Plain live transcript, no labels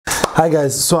Hi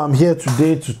guys, so I'm here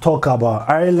today to talk about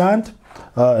Ireland,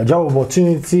 job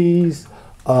opportunities,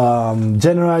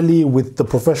 generally with the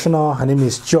professional. Her name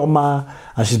is Chioma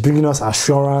and she's bringing us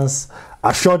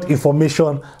assured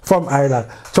information from Ireland.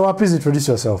 Chioma, please introduce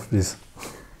yourself, please.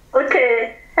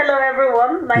 Okay, hello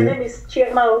everyone. My name is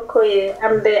Chioma Okoye.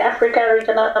 I'm the Africa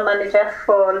Regional Manager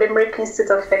for Limerick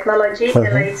Institute of Technology,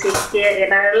 LIT, here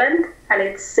in Ireland. And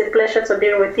it's a pleasure to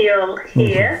be with you all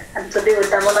here and to be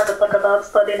with Damola to talk about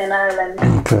studying in Ireland.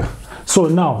 Okay. So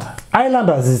now, Ireland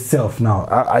as itself now,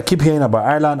 I keep hearing about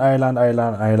Ireland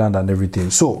and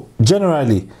everything. So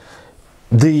generally,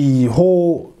 the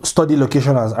whole study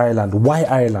location as Ireland. Why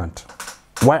Ireland?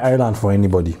 Why Ireland for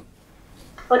anybody?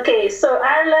 Okay, so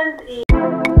Ireland is...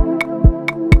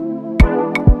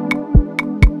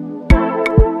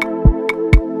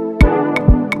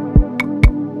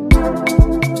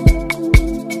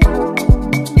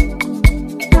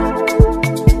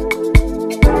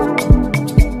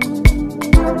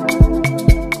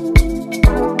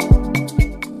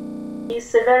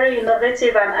 It's a very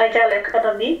innovative and agile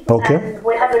economy. Okay. And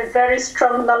we have a very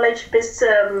strong knowledge-based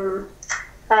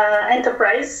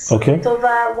enterprise with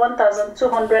over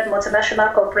 1,200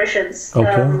 multinational corporations.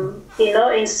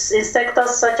 In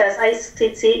sectors such as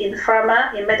ICT, in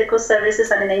pharma, in medical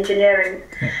services, and in engineering.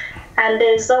 And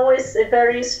there's always a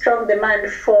very strong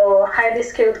demand for highly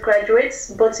skilled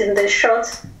graduates, both in the short,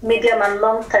 medium, and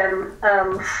long term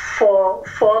for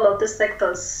all of these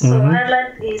sectors. So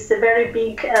Ireland is a very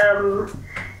big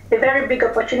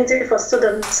opportunity for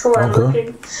students who are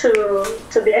looking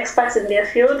to be experts in their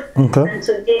field and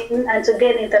to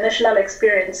gain international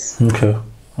experience.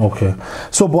 Okay.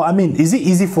 So, but I mean, is it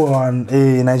easy for a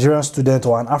Nigerian student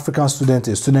or an African student,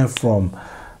 a student from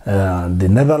the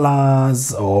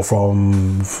Netherlands or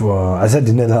from I said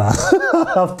the Netherlands.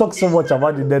 I've talked so much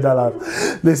about the Netherlands.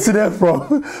 The student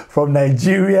from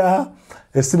Nigeria,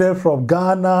 a student from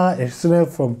Ghana, a student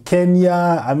from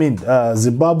Kenya,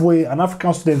 Zimbabwe, an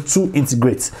African student to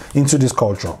integrate into this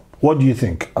culture. What do you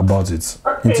think about it?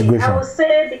 Integration. I would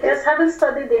say, because having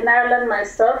studied in Ireland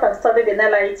myself and studied in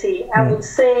LIT, I would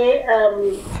say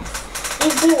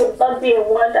easy would not be a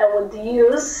word I would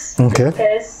use.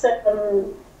 Because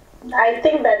I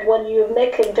think that when you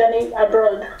make a journey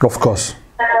abroad, of course,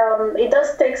 it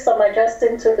does take some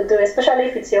adjusting to do, especially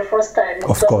if it's your first time.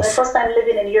 Of course. My first time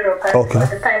living in Europe at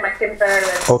the time I came to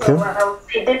Ireland. So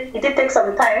it did take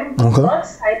some time, but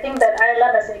I think that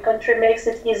Ireland as a country makes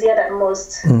it easier than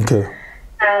most.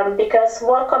 Because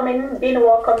being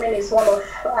welcoming is one of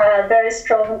very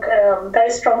strong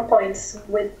points.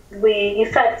 In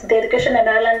fact, the education in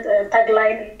Ireland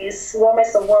tagline is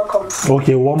warmest of welcomes.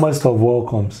 Warmest of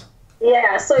welcomes.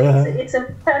 Yeah, so it's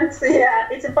important. Yeah,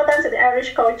 it's important to the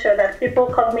Irish culture that people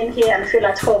come in here and feel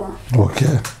at home.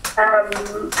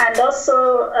 And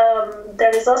also,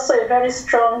 there is also a very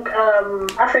strong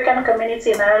African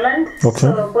community in Ireland. So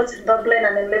both in Dublin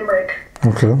and in Limerick.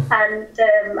 And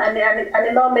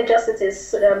in all major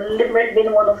cities, Limerick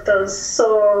being one of those.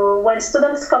 So when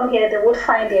students come here, they would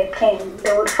find their kin.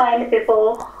 They would find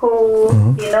people who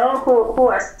who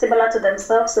are similar to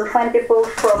themselves. They'll find people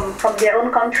from their own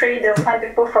country. They'll find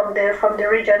people from the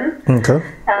region.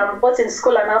 Both in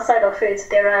school and outside of it,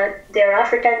 there are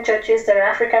African churches, there are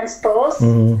African stores.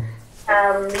 And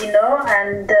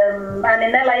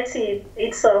in LIT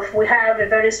itself, we have a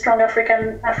very strong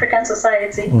African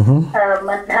society, and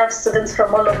we have students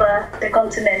from all over the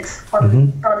continent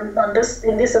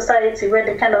in this society where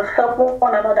they kind of help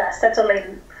one another settle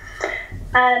in.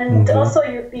 And also,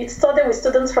 you study with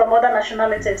students from other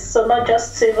nationalities, so not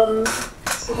just even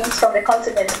students from the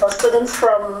continent, but students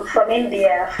from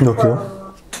India,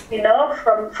 from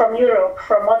Europe,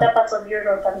 from other parts of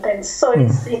Europe and things. So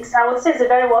it's I would say it's a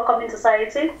very welcoming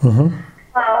society.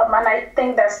 And I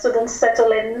think that students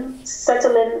settle in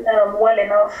well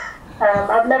enough.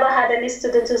 I've never had any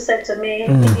student who said to me,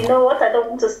 you know what, I don't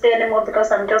want to stay anymore because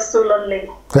I'm just too lonely.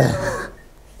 So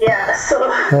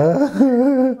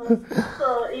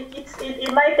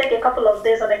it might take a couple of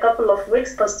days and a couple of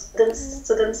weeks, but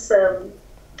students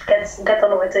get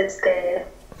on with it.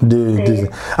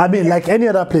 Like any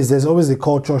other place, there's always a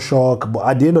culture shock, but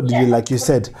at the end of the day, like you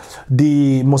said,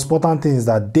 the most important thing is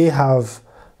that they have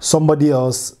somebody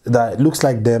else that looks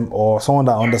like them or someone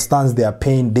that understands their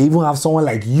pain. They even have someone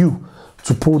like you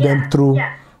to pull them through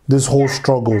this whole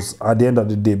struggles at the end of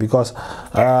the day, because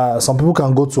some people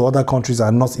can go to other countries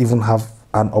and not even have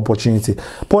an opportunity.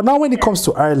 But now when it comes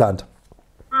to Ireland,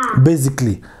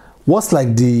 basically, what's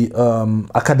like the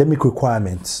academic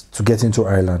requirements to get into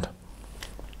Ireland?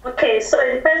 Okay, so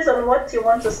it depends varies on what you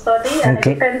want to study, and it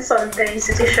depends on the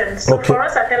institution. So for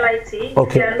us at LIT,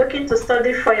 if you are looking to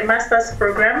study for a master's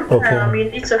program,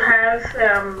 you need to have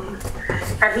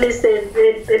at least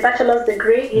a bachelor's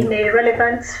degree in a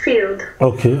relevant field.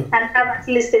 And have at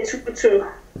least a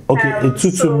 2-2. A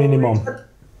 2-2 minimum.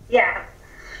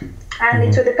 And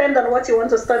it will depend on what you want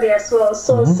to study as well.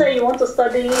 So say you want to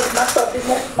study Master of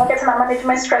Business Marketing and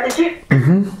Management Strategy,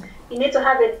 you need to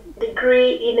have a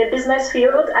degree in a business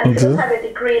field, and if you don't have a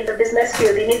degree in the business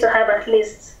field, you need to have at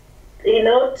least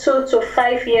 2 to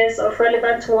 5 years of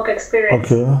relevant work experience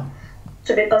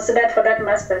to be considered for that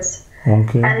master's.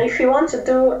 And if you want to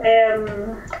do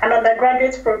an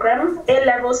undergraduate program, A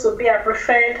levels would be a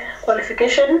preferred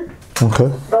qualification.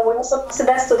 But we also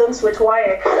consider students with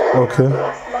WIAC. As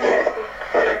long as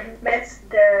they met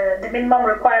the minimum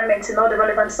requirements in all the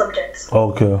relevant subjects.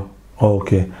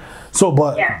 So,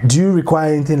 but do you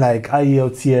require anything like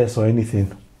IELTS or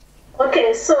anything?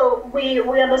 So we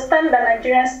understand that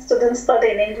Nigerian students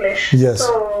study in English.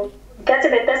 So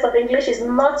getting a test of English is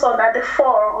not on at the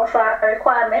fore of our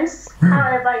requirements.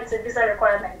 However, it's a visa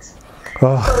requirement.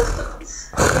 The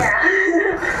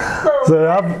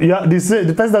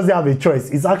person doesn't have a choice.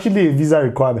 It's actually a visa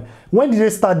requirement. When did they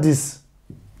start this?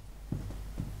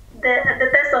 The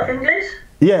test of English?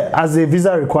 As a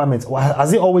visa requirement.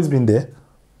 Has it always been there?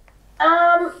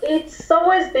 It's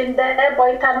always been there,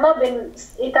 but it had not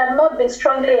been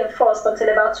strongly enforced until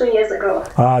about 2 years ago.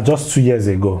 Just 2 years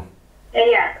ago.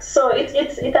 So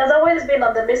it has always been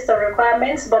on the list of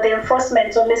requirements, but the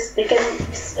enforcement only became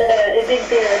a big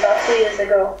deal about 2 years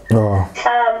ago.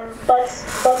 But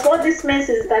what this means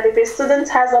is that if a student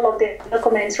has all of the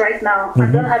documents right now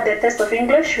and don't have their test of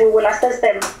English, we will assess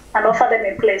them and offer them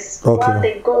a place while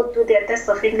they go do their test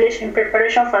of English in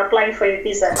preparation for applying for a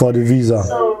visa. For the visa.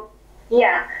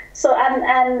 So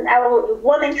and our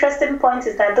one interesting point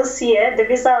is that this year the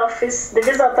visa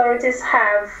authorities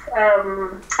have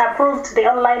approved the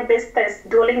online-based test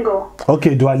Duolingo.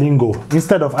 Duolingo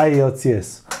instead of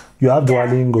IELTS. You have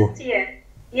Duolingo.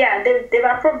 They've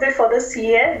approved it for this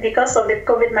year because of the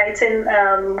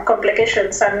COVID-19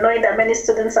 complications and knowing that many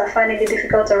students are finding it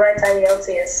difficult to write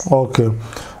IELTS.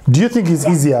 Do you think it's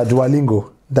easier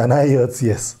Duolingo than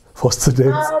IELTS for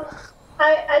students?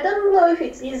 I don't know if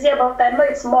it's easier, but I know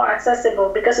it's more accessible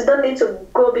because you don't need to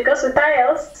go, because with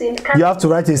IELTS you have to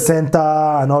write a center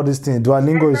and all these things.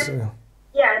 Duolingo is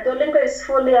Duolingo is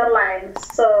fully online,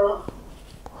 so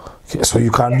so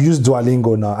you can use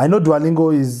Duolingo now. I know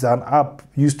Duolingo is an app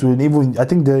used to even, I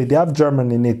think they have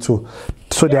German in it too,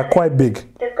 so they are quite big.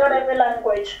 They've got every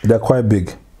language. They're quite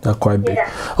big.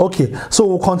 So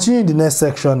we'll continue in the next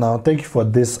section now. Thank you for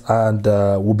this, and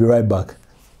we'll be right back.